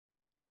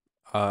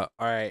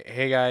Alright,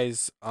 hey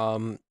guys,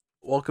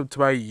 welcome to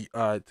my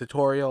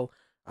tutorial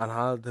on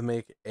how to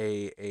make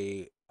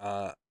an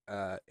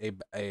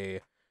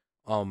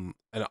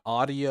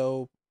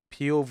audio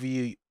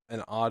POV,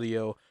 an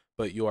audio,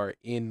 but you are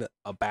in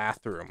a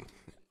bathroom.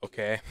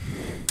 Okay.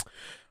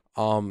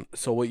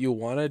 So what you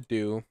want to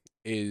do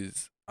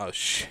is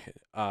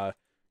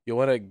you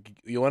want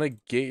to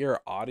get your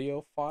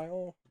audio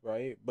file,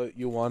 right? But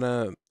you want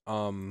to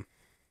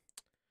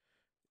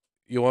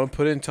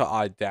put it into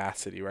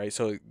Audacity, right?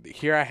 So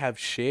here I have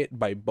Shit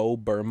by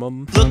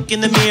Burnham. Look in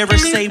the mirror,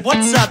 say,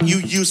 "What's up, you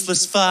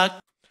useless fuck?"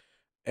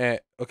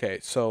 Okay,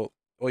 so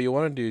what you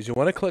want to do is you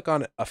want to click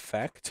on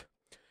Effect,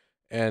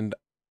 and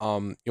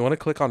you want to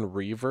click on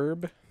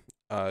Reverb.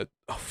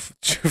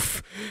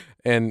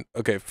 And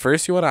okay,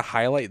 first you want to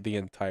highlight the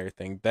entire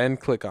thing, then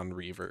click on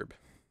Reverb,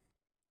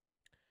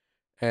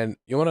 and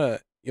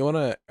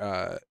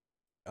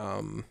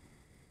um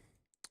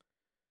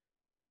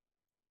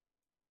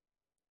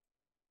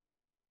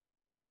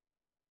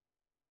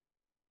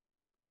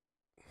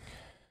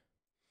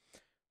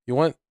you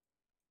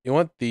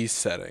want these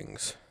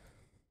settings.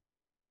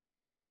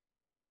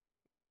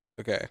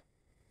 Okay.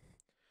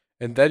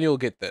 And then you'll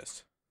get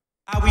this.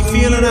 How we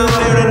feeling out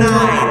there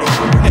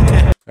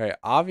tonight? Alright,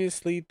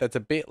 obviously that's a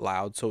bit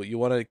loud, so you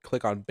want to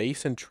click on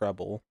bass and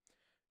treble.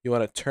 You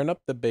want to turn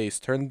up the bass,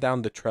 turn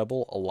down the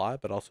treble a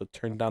lot, but also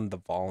turn down the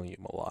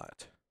volume a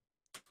lot.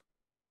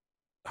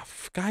 Oh,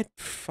 God,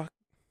 fuck.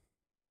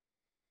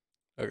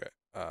 Okay,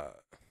 How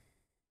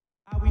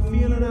we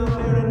feeling out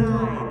there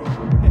tonight?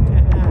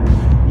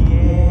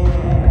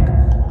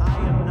 Yeah, I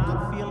am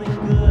not feeling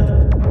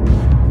good.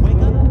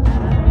 Wake up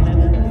at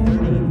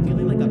 11:30,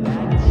 feeling like a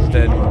bag of shit.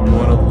 then you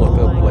want to look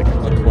up like a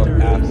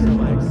club app.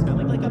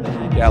 Smelling like a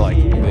bag of Yeah, like